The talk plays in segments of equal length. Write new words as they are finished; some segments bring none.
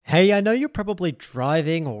Hey, I know you're probably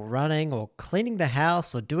driving or running or cleaning the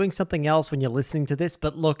house or doing something else when you're listening to this,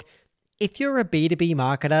 but look, if you're a B2B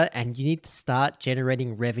marketer and you need to start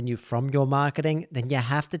generating revenue from your marketing, then you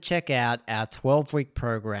have to check out our 12-week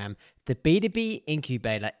program, the B2B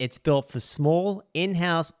Incubator. It's built for small,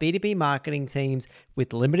 in-house B2B marketing teams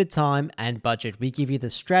with limited time and budget. We give you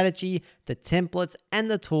the strategy, the templates,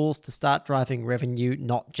 and the tools to start driving revenue,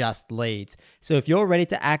 not just leads. So if you're ready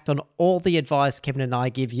to act on all the advice Kevin and I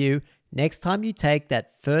give you, next time you take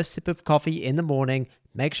that first sip of coffee in the morning,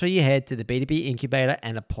 make sure you head to the B2B Incubator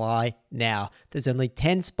and apply now. There's only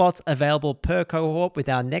 10 spots available per cohort, with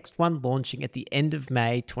our next one launching at the end of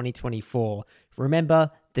May 2024.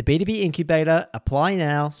 Remember, the B2B Incubator, apply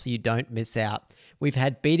now so you don't miss out. We've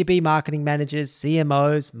had B2B marketing managers,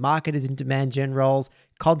 CMOs, marketers in demand gen roles,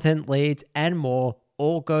 content leads, and more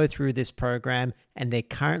all go through this program, and they're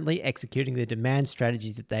currently executing the demand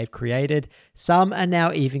strategies that they've created. Some are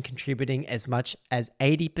now even contributing as much as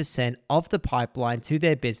 80% of the pipeline to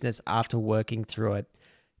their business after working through it.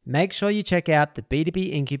 Make sure you check out the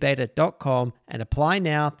b2bincubator.com and apply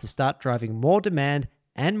now to start driving more demand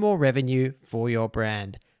and more revenue for your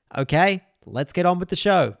brand. Okay, let's get on with the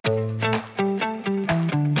show.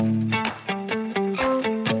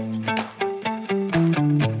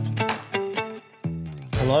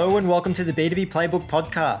 Hello and welcome to the B2B Playbook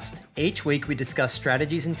podcast. Each week we discuss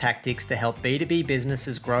strategies and tactics to help B2B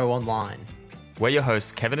businesses grow online. We're your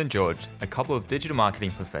hosts, Kevin and George, a couple of digital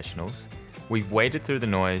marketing professionals. We've waded through the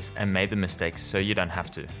noise and made the mistakes so you don't have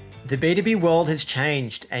to. The B2B world has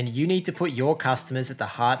changed, and you need to put your customers at the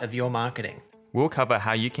heart of your marketing. We'll cover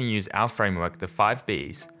how you can use our framework, the 5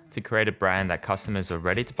 Bs, to create a brand that customers are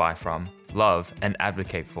ready to buy from, love, and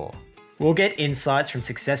advocate for. We'll get insights from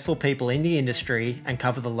successful people in the industry and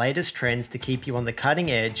cover the latest trends to keep you on the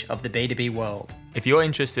cutting edge of the B2B world. If you're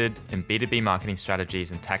interested in B2B marketing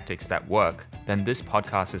strategies and tactics that work, then this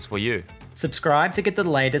podcast is for you. Subscribe to get the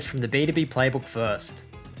latest from the B2B Playbook first.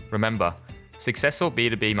 Remember, successful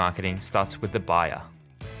B2B marketing starts with the buyer.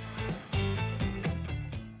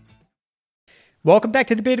 Welcome back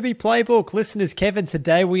to the B2B Playbook. Listeners, Kevin,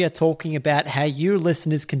 today we are talking about how you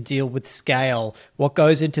listeners can deal with scale, what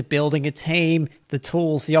goes into building a team, the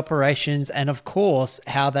tools, the operations, and of course,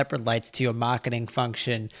 how that relates to your marketing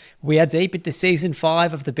function. We are deep into season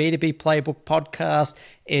 5 of the B2B Playbook podcast.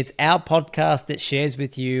 It's our podcast that shares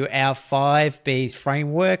with you our 5 Bs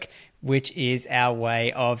framework, which is our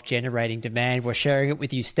way of generating demand. We're sharing it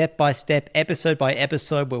with you step by step, episode by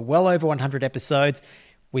episode. We're well over 100 episodes.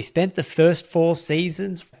 We spent the first 4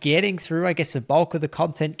 seasons getting through, I guess, the bulk of the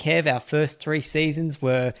content, Kev. Our first 3 seasons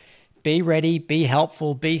were be ready, be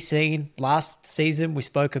helpful, be seen. Last season, we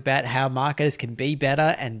spoke about how marketers can be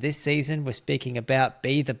better. And this season, we're speaking about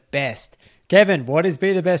be the best. Kevin, what is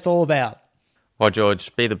be the best all about? Well,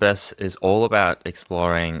 George, Be the Best is all about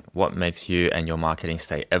exploring what makes you and your marketing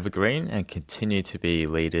stay evergreen and continue to be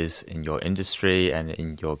leaders in your industry and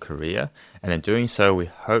in your career. And in doing so, we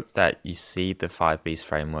hope that you see the 5 Bs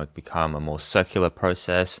framework become a more circular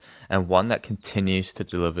process and one that continues to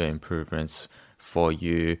deliver improvements for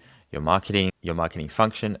you, your marketing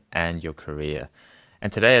function, and your career.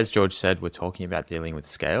 And today, as George said, we're talking about dealing with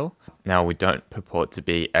scale. Now, we don't purport to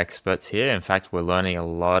be experts here. In fact, we're learning a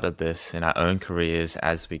lot of this in our own careers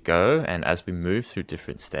as we go and as we move through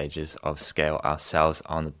different stages of scale ourselves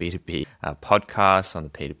on the B2B podcast, on the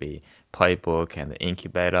B2B Playbook and the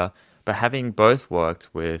Incubator. But having both worked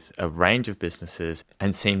with a range of businesses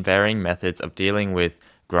and seen varying methods of dealing with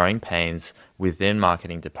growing pains within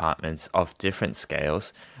marketing departments of different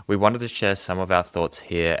scales, we wanted to share some of our thoughts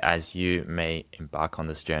here as you may embark on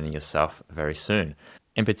this journey yourself very soon.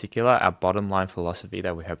 In particular, our bottom line philosophy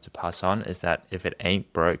that we hope to pass on is that if it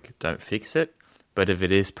ain't broke, don't fix it. But if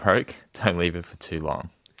it is broke, don't leave it for too long.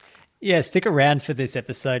 Yeah, stick around for this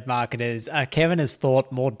episode, marketers. Kevin has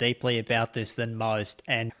thought more deeply about this than most,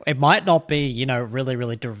 and it might not be, really,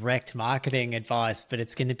 really direct marketing advice, but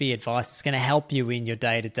it's going to be advice that's going to help you in your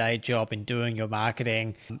day-to-day job in doing your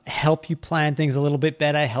marketing, help you plan things a little bit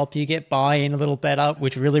better, help you get buy-in a little better,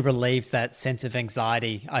 which really relieves that sense of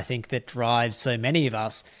anxiety, I think, that drives so many of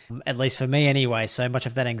us, at least for me anyway. So much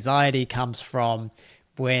of that anxiety comes from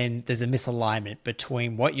when there's a misalignment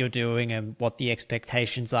between what you're doing and what the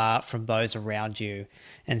expectations are from those around you.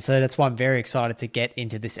 And so that's why I'm very excited to get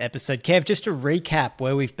into this episode. Kev, just to recap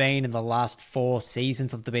where we've been in the last 4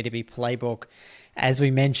 seasons of the B2B Playbook, As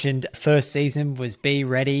we mentioned, first season was be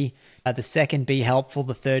ready, the second be helpful,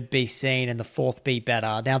 the third be seen, and the fourth be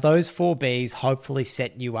better. Now, those four Bs hopefully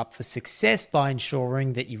set you up for success by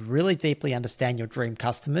ensuring that you really deeply understand your dream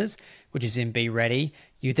customers, which is in be ready.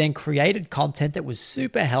 You then created content that was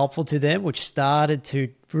super helpful to them, which started to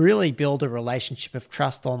really build a relationship of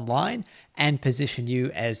trust online and position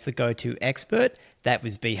you as the go-to expert. That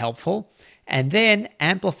was be helpful. And then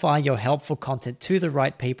amplify your helpful content to the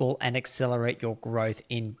right people and accelerate your growth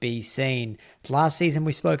in Be Seen. Last season,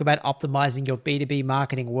 we spoke about optimizing your B2B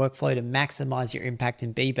marketing workflow to maximize your impact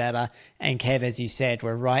and be better. And Kev, as you said,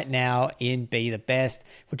 we're right now in Be the Best,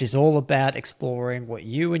 which is all about exploring what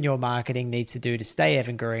you and your marketing needs to do to stay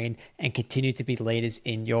evergreen and continue to be leaders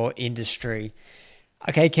in your industry.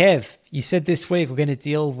 Okay, Kev, you said this week we're going to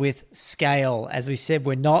deal with scale. As we said,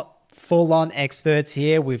 we're not full-on experts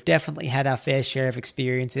here. We've definitely had our fair share of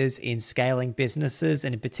experiences in scaling businesses,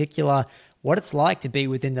 and in particular, what it's like to be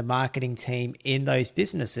within the marketing team in those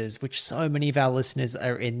businesses, which so many of our listeners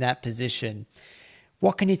are in that position.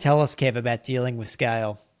 What can you tell us, Kev, about dealing with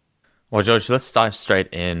scale? Well, George, let's dive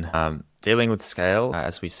straight in. Dealing with scale,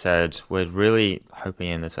 as we said, we're really hoping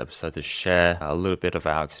in this episode to share a little bit of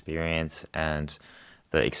our experience and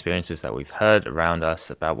the experiences that we've heard around us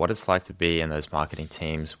about what it's like to be in those marketing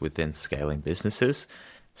teams within scaling businesses.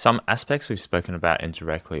 Some aspects we've spoken about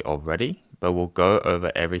indirectly already, but we'll go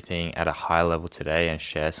over everything at a high level today and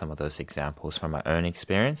share some of those examples from our own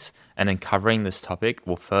experience. And in covering this topic,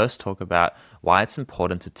 we'll first talk about why it's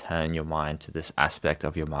important to turn your mind to this aspect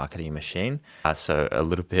of your marketing machine. So a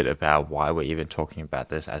little bit about why we're even talking about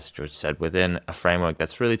this, as George said, within a framework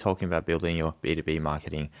that's really talking about building your B2B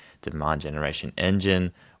marketing demand generation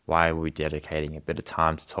engine. Why are we dedicating a bit of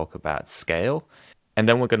time to talk about scale? And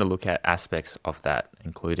then we're going to look at aspects of that,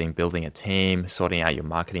 including building a team, sorting out your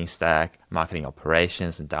marketing stack, marketing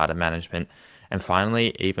operations and data management, and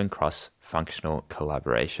finally, even cross-functional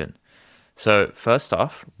collaboration. So first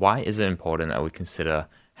off, why is it important that we consider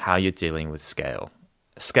how you're dealing with scale?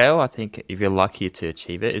 Scale, I think, if you're lucky to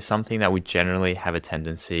achieve it, is something that we generally have a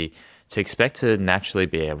tendency to expect to naturally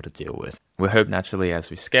be able to deal with. We hope naturally as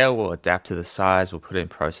we scale, we'll adapt to the size, we'll put in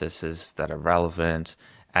processes that are relevant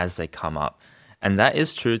as they come up. And that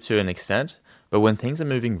is true to an extent, but when things are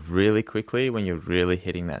moving really quickly, when you're really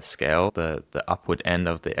hitting that scale, the upward end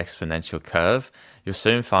of the exponential curve, you'll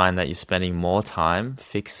soon find that you're spending more time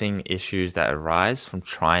fixing issues that arise from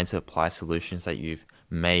trying to apply solutions that you've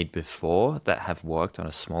made before that have worked on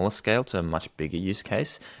a smaller scale to a much bigger use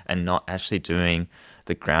case, and not actually doing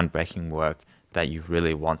the groundbreaking work that you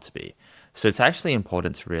really want to be. So it's actually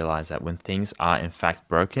important to realize that when things are in fact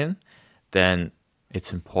broken, then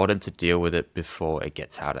it's important to deal with it before it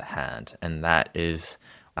gets out of hand. And that is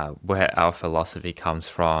where our philosophy comes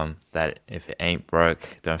from, that if it ain't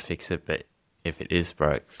broke, don't fix it, but if it is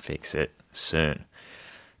broke, fix it soon.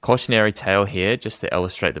 Cautionary tale here, just to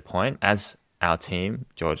illustrate the point. As our team,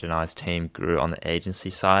 George and I's team, grew on the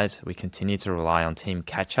agency side, we continued to rely on team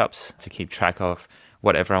catch-ups to keep track of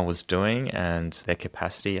what everyone was doing and their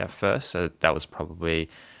capacity at first. So that was probably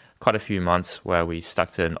quite a few months where we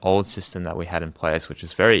stuck to an old system that we had in place, which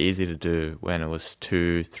is very easy to do when it was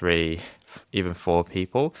 2, 3, even 4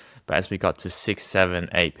 people. But as we got to 6, 7,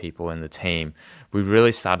 8 people in the team, we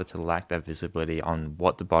really started to lack that visibility on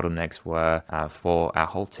what the bottlenecks were for our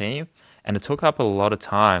whole team. And it took up a lot of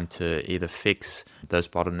time to either fix those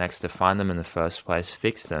bottlenecks, to find them in the first place,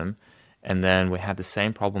 fix them. And then we had the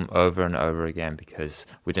same problem over and over again because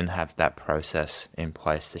we didn't have that process in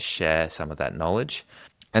place to share some of that knowledge.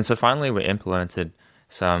 And so finally, we implemented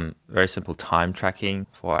some very simple time tracking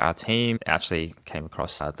for our team. It actually came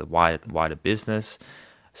across the wider business.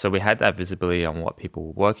 So we had that visibility on what people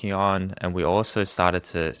were working on. And we also started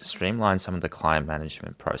to streamline some of the client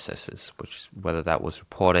management processes, which whether that was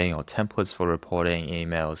reporting or templates for reporting,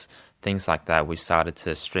 emails, things like that. We started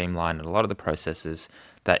to streamline a lot of the processes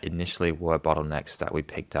that initially were bottlenecks that we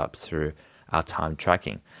picked up through our time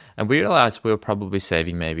tracking. And we realized we were probably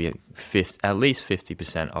saving maybe at least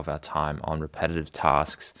 50% of our time on repetitive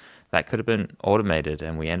tasks that could have been automated,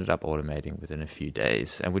 and we ended up automating within a few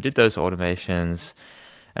days. And we did those automations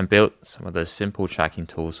and built some of those simple tracking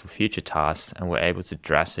tools for future tasks, and were able to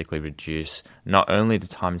drastically reduce not only the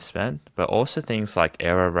time spent, but also things like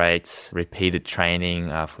error rates, repeated training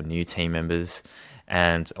for new team members.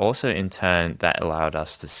 And also in turn, that allowed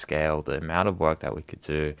us to scale the amount of work that we could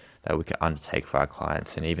do, that we could undertake for our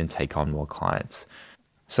clients, and even take on more clients.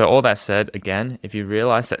 So all that said, again, if you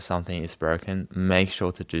realize that something is broken, make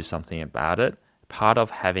sure to do something about it. Part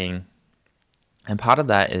of having And part of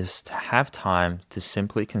that is to have time to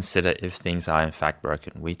simply consider if things are in fact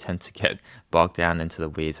broken. We tend to get bogged down into the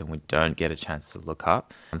weeds and we don't get a chance to look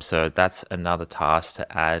up. So that's another task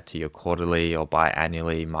to add to your quarterly or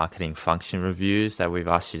biannually marketing function reviews that we've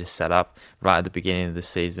asked you to set up right at the beginning of the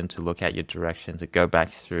season to look at your direction, to go back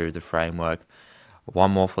through the framework. One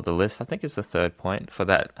more for the list, I think is the third point for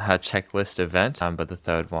that checklist event. But the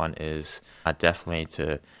third one is definitely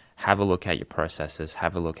to have a look at your processes,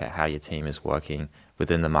 have a look at how your team is working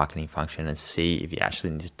within the marketing function and see if you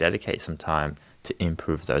actually need to dedicate some time to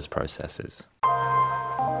improve those processes.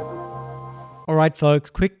 All right,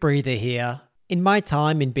 folks, quick breather here. In my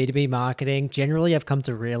time in B2B marketing, generally I've come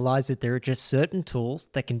to realize that there are just certain tools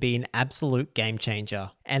that can be an absolute game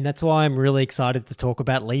changer. And that's why I'm really excited to talk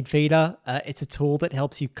about Lead Feeder. It's a tool that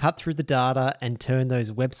helps you cut through the data and turn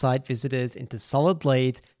those website visitors into solid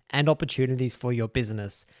leads and opportunities for your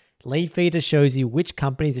business. Lead Feeder shows you which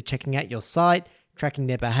companies are checking out your site, tracking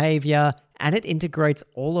their behavior, and it integrates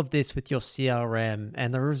all of this with your CRM.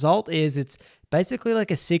 And the result is it's basically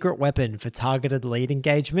like a secret weapon for targeted lead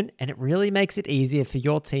engagement, and it really makes it easier for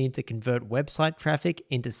your team to convert website traffic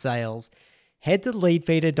into sales. Head to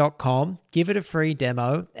leadfeeder.com, give it a free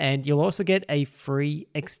demo, and you'll also get a free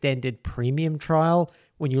extended premium trial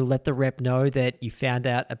when you let the rep know that you found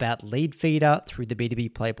out about Lead Feeder through the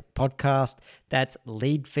B2B Playbook podcast. That's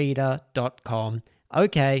leadfeeder.com.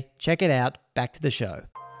 Okay, check it out. Back to the show.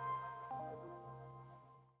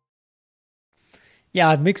 Yeah,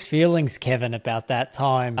 I have mixed feelings, Kevin, about that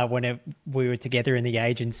time when we were together in the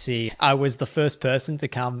agency. I was the first person to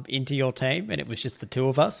come into your team, and it was just the two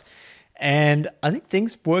of us. And I think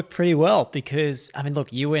things worked pretty well because, I mean,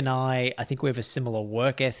 look, you and I think we have a similar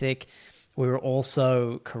work ethic. We were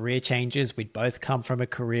also career changers. We'd both come from a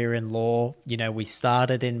career in law. You know, we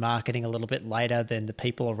started in marketing a little bit later than the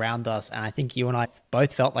people around us. And I think you and I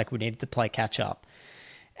both felt like we needed to play catch up.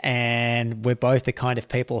 And we're both the kind of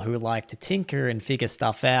people who like to tinker and figure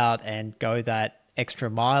stuff out and go that extra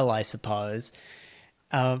mile, I suppose.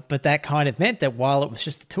 But that kind of meant that while it was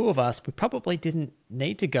just the two of us, we probably didn't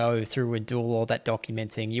need to go through and do all that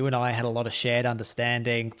documenting. You and I had a lot of shared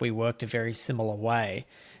understanding. We worked a very similar way.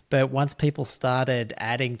 But once people started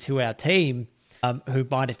adding to our team, who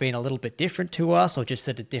might have been a little bit different to us or just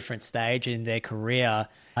at a different stage in their career,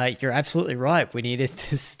 you're absolutely right. We needed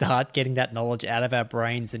to start getting that knowledge out of our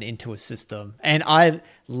brains and into a system. And I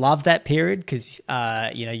love that period because,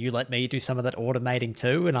 you let me do some of that automating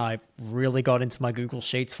too. And I really got into my Google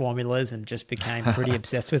Sheets formulas and just became pretty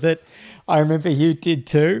obsessed with it. I remember you did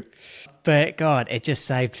too. But God, it just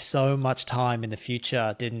saved so much time in the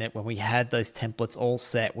future, didn't it? When we had those templates all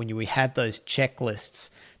set, when we had those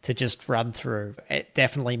checklists to just run through. It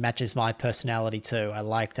definitely matches my personality too. I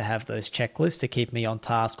like to have those checklists to keep me on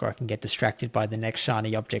task, or I can get distracted by the next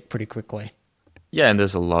shiny object pretty quickly. Yeah, and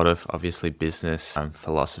there's a lot of obviously business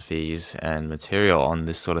philosophies and material on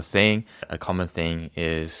this sort of thing. A common thing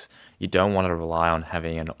is you don't want to rely on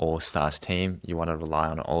having an all-stars team. You want to rely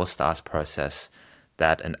on an all-stars process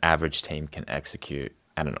that an average team can execute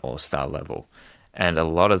at an all-star level. And a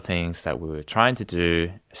lot of things that we were trying to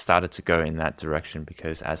do started to go in that direction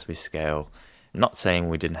because as we scale, not saying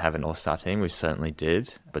we didn't have an all-star team, we certainly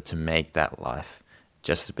did, but to make that life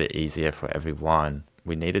just a bit easier for everyone,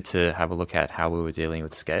 we needed to have a look at how we were dealing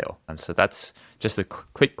with scale. And so that's just a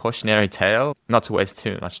quick cautionary tale. Not to waste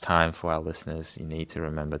too much time for our listeners, you need to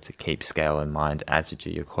remember to keep scale in mind as you do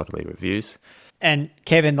your quarterly reviews. And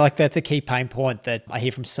Kevin, that's a key pain point that I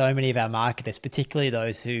hear from so many of our marketers, particularly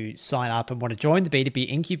those who sign up and want to join the B2B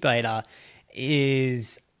incubator,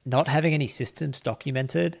 is not having any systems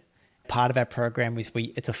documented. Part of our program is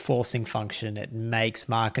it's a forcing function. It makes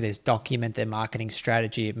marketers document their marketing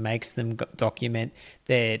strategy. It makes them document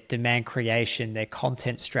their demand creation, their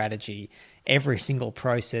content strategy, every single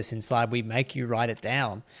process inside. We make you write it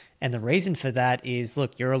down. And the reason for that is,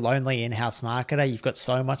 look, you're a lonely in-house marketer. You've got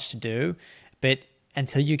so much to do. But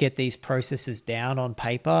until you get these processes down on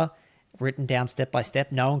paper, written down step by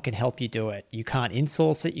step, no one can help you do it. You can't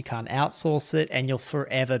insource it, you can't outsource it, and you'll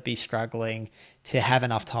forever be struggling to have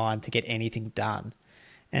enough time to get anything done.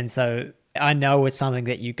 And so I know it's something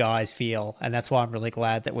that you guys feel, and that's why I'm really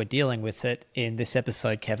glad that we're dealing with it in this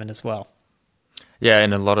episode, Kevin, as well. Yeah,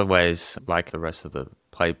 in a lot of ways, like the rest of the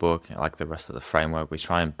playbook, like the rest of the framework, we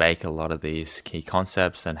try and bake a lot of these key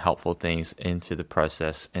concepts and helpful things into the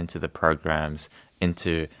process, into the programs,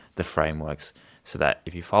 into the frameworks, so that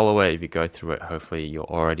if you follow it, if you go through it, hopefully you'll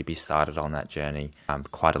already be started on that journey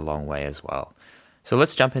quite a long way as well. So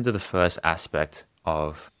let's jump into the first aspect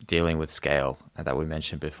of dealing with scale that we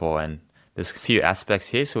mentioned before. And there's a few aspects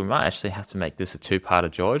here, so we might actually have to make this a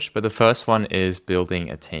two-parter, George. But the first one is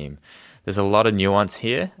building a team. There's a lot of nuance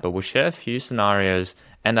here, but we'll share a few scenarios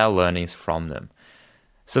and our learnings from them.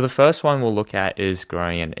 So the first one we'll look at is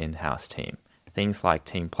growing an in-house team. Things like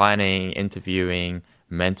team planning, interviewing,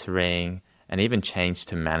 mentoring, and even change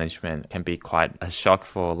to management can be quite a shock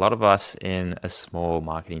for a lot of us in a small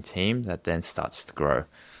marketing team that then starts to grow.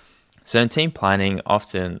 So in team planning,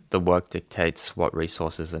 often the work dictates what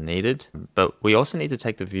resources are needed, but we also need to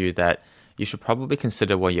take the view that you should probably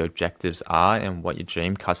consider what your objectives are and what your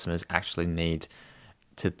dream customers actually need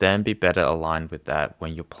to then be better aligned with that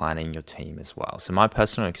when you're planning your team as well. So my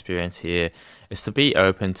personal experience here is to be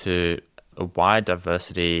open to a wide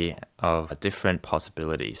diversity of different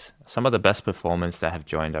possibilities. Some of the best performers that have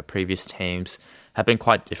joined our previous teams have been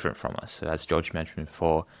quite different from us. So as George mentioned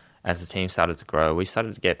before, as the team started to grow, we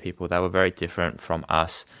started to get people that were very different from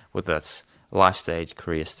us, whether that's life stage,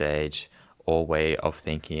 career stage, or way of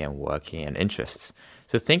thinking and working and interests.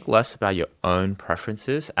 So think less about your own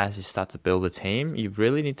preferences as you start to build a team. You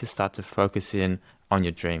really need to start to focus in on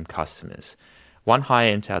your dream customers. One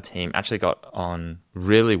hire into our team actually got on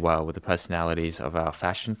really well with the personalities of our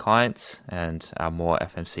fashion clients and our more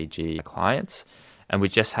FMCG clients. And we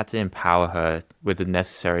just had to empower her with the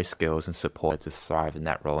necessary skills and support to thrive in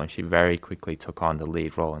that role. And she very quickly took on the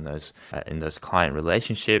lead role in those client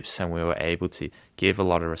relationships. And we were able to give a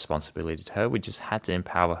lot of responsibility to her. We just had to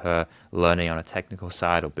empower her learning on a technical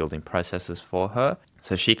side or building processes for her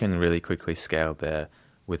so she can really quickly scale there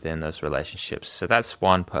within those relationships. So that's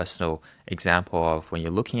one personal example of when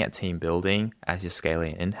you're looking at team building as you're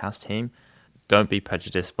scaling an in-house team, don't be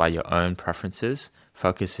prejudiced by your own preferences.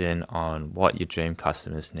 Focus in on what your dream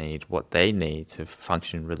customers need, what they need to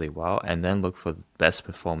function really well, and then look for the best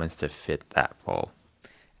performance to fit that role.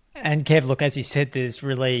 And Kev, look, as you said, there's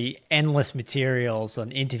really endless materials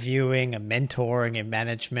on interviewing and mentoring and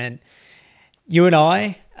management. You and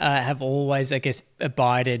I have always, I guess,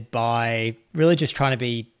 abided by really just trying to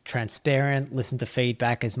be transparent, listen to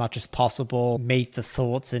feedback as much as possible, meet the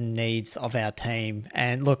thoughts and needs of our team.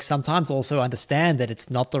 And look, sometimes also understand that it's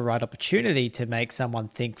not the right opportunity to make someone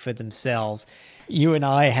think for themselves. You and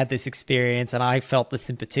I had this experience, and I felt this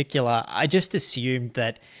in particular. I just assumed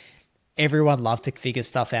that everyone loved to figure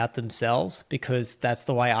stuff out themselves because that's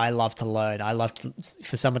the way I love to learn. I love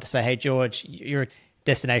for someone to say, hey, George, you're at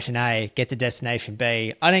destination A, get to destination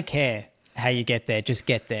B. I don't care how you get there, just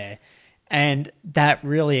get there. And that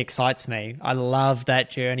really excites me. I love that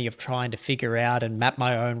journey of trying to figure out and map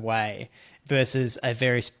my own way versus a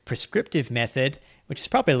very prescriptive method, which is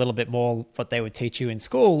probably a little bit more what they would teach you in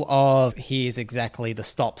school of here's exactly the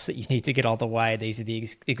stops that you need to get on the way. These are the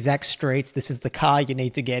exact streets. This is the car you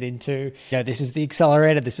need to get into. This is the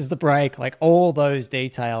accelerator. This is the brake, like all those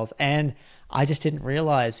details. And I just didn't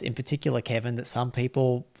realize in particular, Kevin, that some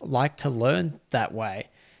people like to learn that way.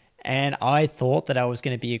 And I thought that I was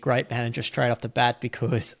going to be a great manager straight off the bat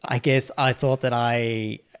because I guess I thought that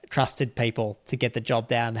I trusted people to get the job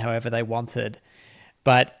down however they wanted.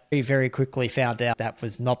 But we very quickly found out that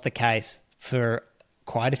was not the case for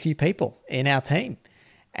quite a few people in our team.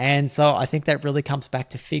 And so I think that really comes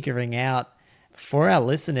back to figuring out for our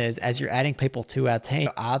listeners, as you're adding people to our team,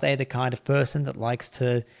 are they the kind of person that likes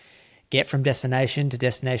to get from destination to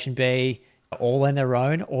destination B all on their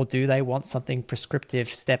own, or do they want something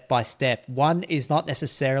prescriptive step by step? One is not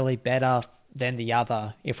necessarily better than the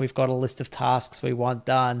other. If we've got a list of tasks we want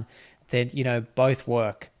done, then, both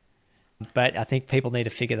work. But I think people need to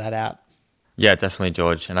figure that out. Yeah, definitely,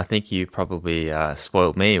 George. And I think you probably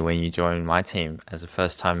spoiled me when you joined my team. As a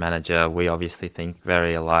first-time manager, we obviously think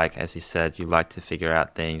very alike. As you said, you like to figure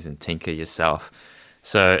out things and tinker yourself.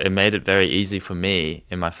 So it made it very easy for me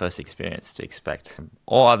in my first experience to expect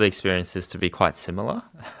all other experiences to be quite similar.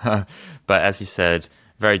 But as you said,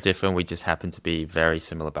 very different. We just happened to be very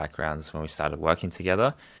similar backgrounds when we started working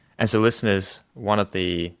together. And so listeners, one of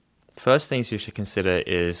the first things you should consider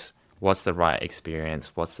is what's the right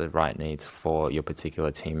experience, what's the right needs for your particular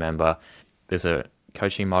team member. There's a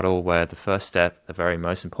coaching model where the first step, the very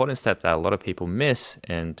most important step that a lot of people miss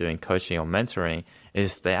in doing coaching or mentoring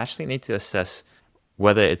is they actually need to assess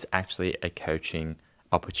whether it's actually a coaching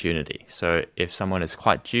opportunity. So if someone is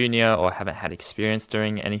quite junior or haven't had experience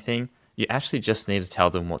doing anything, you actually just need to tell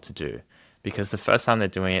them what to do. Because the first time they're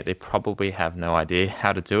doing it, they probably have no idea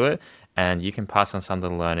how to do it. And you can pass on some of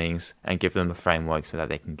the learnings and give them a framework so that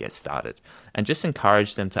they can get started. And just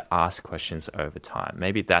encourage them to ask questions over time.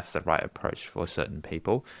 Maybe that's the right approach for certain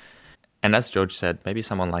people. And as George said, maybe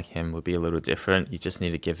someone like him would be a little different. You just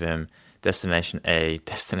need to give him destination A,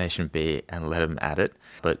 destination B, and let him at it.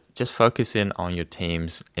 But just focus in on your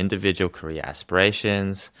team's individual career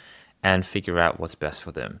aspirations and figure out what's best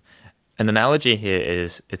for them. An analogy here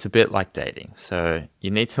is it's a bit like dating. So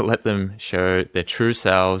you need to let them show their true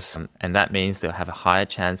selves, and that means they'll have a higher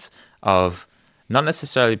chance of not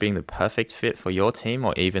necessarily being the perfect fit for your team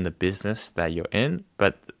or even the business that you're in,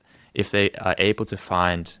 but if they are able to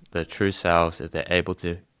find the true selves, if they're able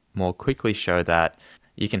to more quickly show that,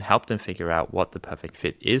 you can help them figure out what the perfect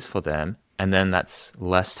fit is for them. And then that's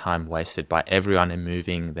less time wasted by everyone in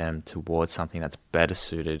moving them towards something that's better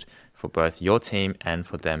suited for both your team and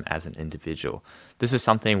for them as an individual. This is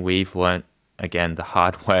something we've learned, again, the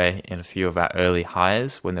hard way in a few of our early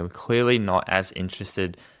hires when they were clearly not as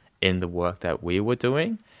interested in the work that we were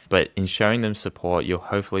doing. But in showing them support, you'll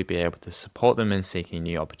hopefully be able to support them in seeking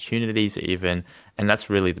new opportunities even. And that's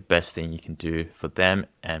really the best thing you can do for them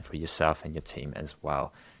and for yourself and your team as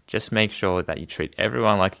well. Just make sure that you treat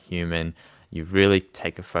everyone like a human. You really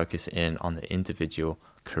take a focus in on the individual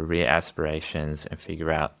career aspirations and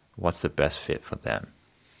figure out what's the best fit for them.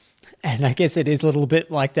 And I guess it is a little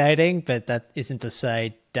bit like dating, but that isn't to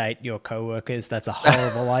say date your coworkers. That's a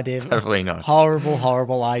horrible idea. Definitely not.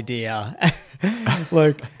 Horrible idea.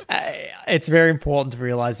 Look, it's very important to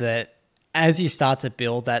realize that as you start to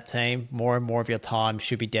build that team, more and more of your time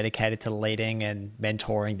should be dedicated to leading and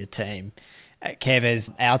mentoring the team. Kev,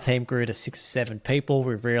 as our team grew to 6 or 7 people,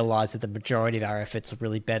 we realized that the majority of our efforts are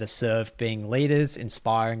really better served being leaders,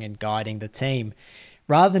 inspiring and guiding the team,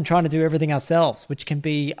 rather than trying to do everything ourselves, which can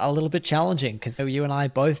be a little bit challenging because you and I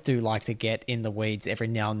both do like to get in the weeds every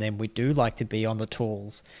now and then. We do like to be on the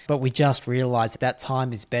tools, but we just realized that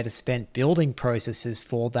time is better spent building processes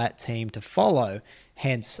for that team to follow.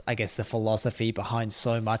 Hence, I guess, the philosophy behind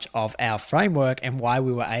so much of our framework and why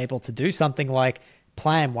we were able to do something like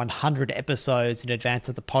plan 100 episodes in advance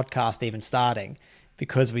of the podcast even starting,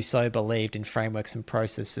 because we so believed in frameworks and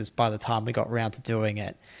processes by the time we got around to doing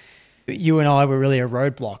it. You and I were really a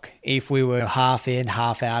roadblock if we were half in,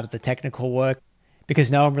 half out of the technical work, because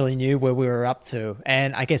no one really knew where we were up to.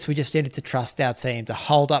 And I guess we just needed to trust our team to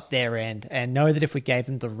hold up their end and know that if we gave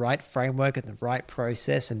them the right framework and the right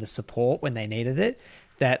process and the support when they needed it,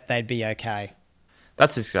 that they'd be okay.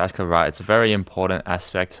 That's exactly right. It's a very important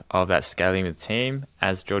aspect of that scaling the team.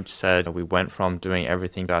 As George said, we went from doing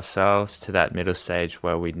everything ourselves to that middle stage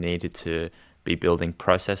where we needed to be building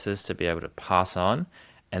processes to be able to pass on.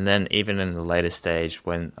 And then even in the later stage,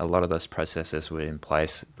 when a lot of those processes were in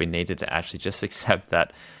place, we needed to actually just accept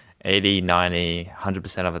that 80, 90,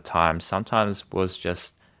 100% of the time sometimes was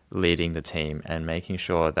just leading the team and making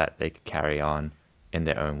sure that they could carry on in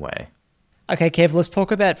their own way. Okay, Kev, let's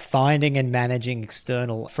talk about finding and managing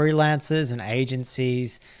external freelancers and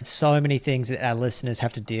agencies. So many things that our listeners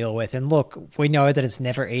have to deal with. And look, we know that it's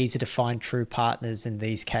never easy to find true partners in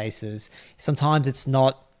these cases. Sometimes it's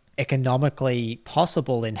not economically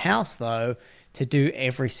possible in-house, though, to do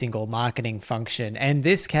every single marketing function. And in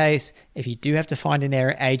this case, if you do have to find an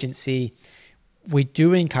agency, we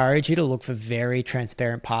do encourage you to look for very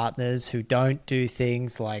transparent partners who don't do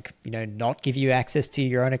things like, not give you access to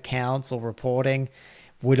your own accounts or reporting.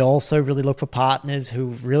 We'd also really look for partners who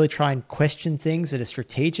really try and question things at a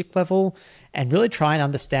strategic level and really try and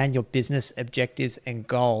understand your business objectives and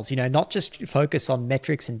goals. Not just focus on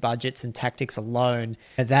metrics and budgets and tactics alone.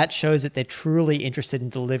 And that shows that they're truly interested in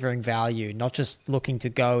delivering value, not just looking to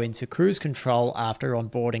go into cruise control after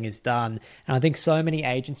onboarding is done. And I think so many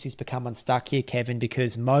agencies become unstuck here, Kevin,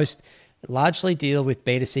 because most largely deal with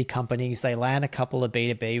B2C companies. They land a couple of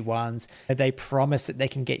B2B ones. They promise that they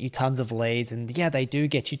can get you tons of leads. And yeah, they do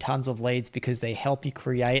get you tons of leads because they help you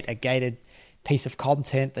create a gated piece of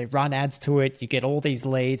content. They run ads to it. You get all these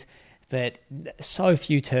leads, but so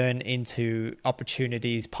few turn into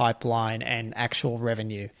opportunities, pipeline, and actual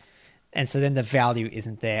revenue. And so then the value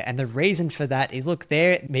isn't there. And the reason for that is, look,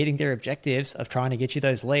 they're meeting their objectives of trying to get you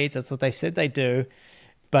those leads. That's what they said they do,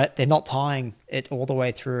 but they're not tying it all the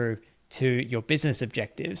way through to your business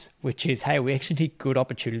objectives, which is, hey, we actually need good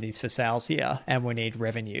opportunities for sales here and we need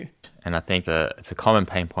revenue. And I think that it's a common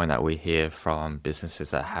pain point that we hear from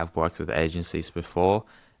businesses that have worked with agencies before.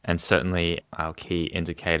 And certainly our key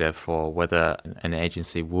indicator for whether an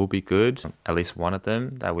agency will be good, at least one of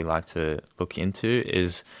them that we like to look into,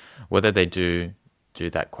 is whether they do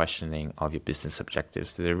that questioning of your business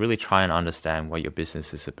objectives. So they really try and understand what your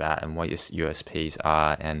business is about and what your USPs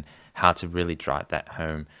are and how to really drive that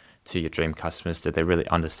home to your dream customers. Do they really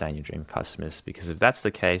understand your dream customers? Because if that's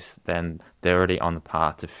the case, then they're already on the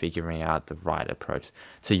path to figuring out the right approach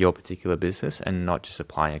to your particular business and not just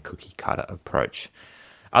applying a cookie cutter approach.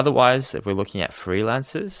 Otherwise, if we're looking at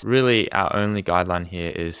freelancers, really our only guideline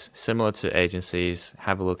here is similar to agencies.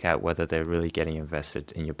 Have a look at whether they're really getting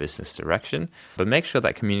invested in your business direction, but make sure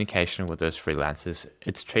that communication with those freelancers,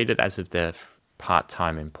 it's treated as if they're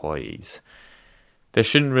part-time employees. There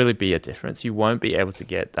shouldn't really be a difference. You won't be able to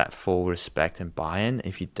get that full respect and buy-in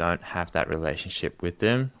if you don't have that relationship with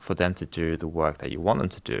them for them to do the work that you want them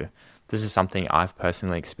to do. This is something I've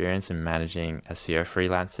personally experienced in managing SEO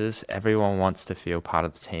freelancers. Everyone wants to feel part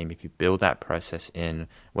of the team. If you build that process in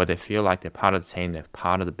where they feel like they're part of the team, they're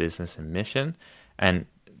part of the business and mission, and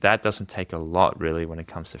that doesn't take a lot really when it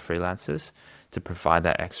comes to freelancers to provide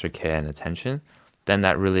that extra care and attention, then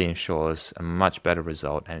that really ensures a much better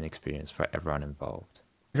result and experience for everyone involved.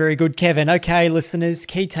 Very good, Kevin. Okay, listeners,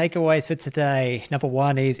 key takeaways for today. Number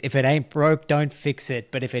one is if it ain't broke, don't fix it.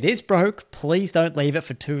 But if it is broke, please don't leave it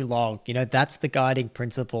for too long. That's the guiding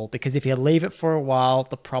principle, because if you leave it for a while,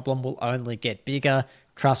 the problem will only get bigger.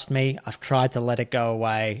 Trust me, I've tried to let it go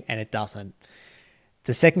away and it doesn't.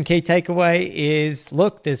 The second key takeaway is,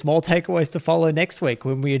 look, there's more takeaways to follow next week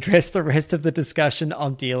when we address the rest of the discussion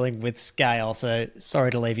on dealing with scale. So sorry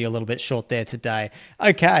to leave you a little bit short there today.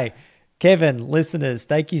 Okay, Kevin, listeners,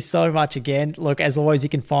 thank you so much again. Look, as always, you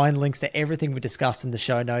can find links to everything we discussed in the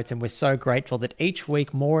show notes, and we're so grateful that each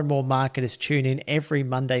week more and more marketers tune in every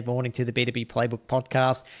Monday morning to the B2B Playbook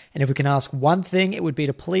podcast. And if we can ask one thing, it would be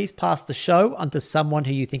to please pass the show onto someone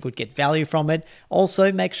who you think would get value from it.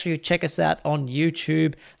 Also, make sure you check us out on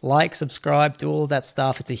YouTube, like, subscribe, do all of that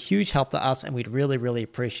stuff. It's a huge help to us, and we'd really, really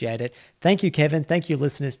appreciate it. Thank you, Kevin. Thank you,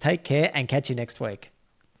 listeners. Take care and catch you next week.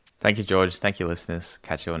 Thank you, George. Thank you, listeners.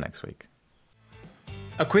 Catch you all next week.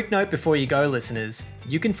 A quick note before you go, listeners.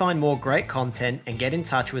 You can find more great content and get in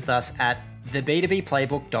touch with us at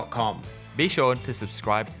theb2bplaybook.com. Be sure to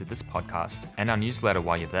subscribe to this podcast and our newsletter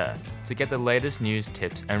while you're there to get the latest news,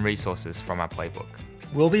 tips, and resources from our playbook.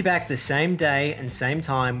 We'll be back the same day and same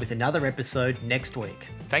time with another episode next week.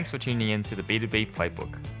 Thanks for tuning in to the B2B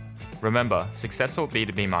Playbook. Remember, successful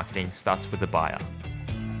B2B marketing starts with the buyer.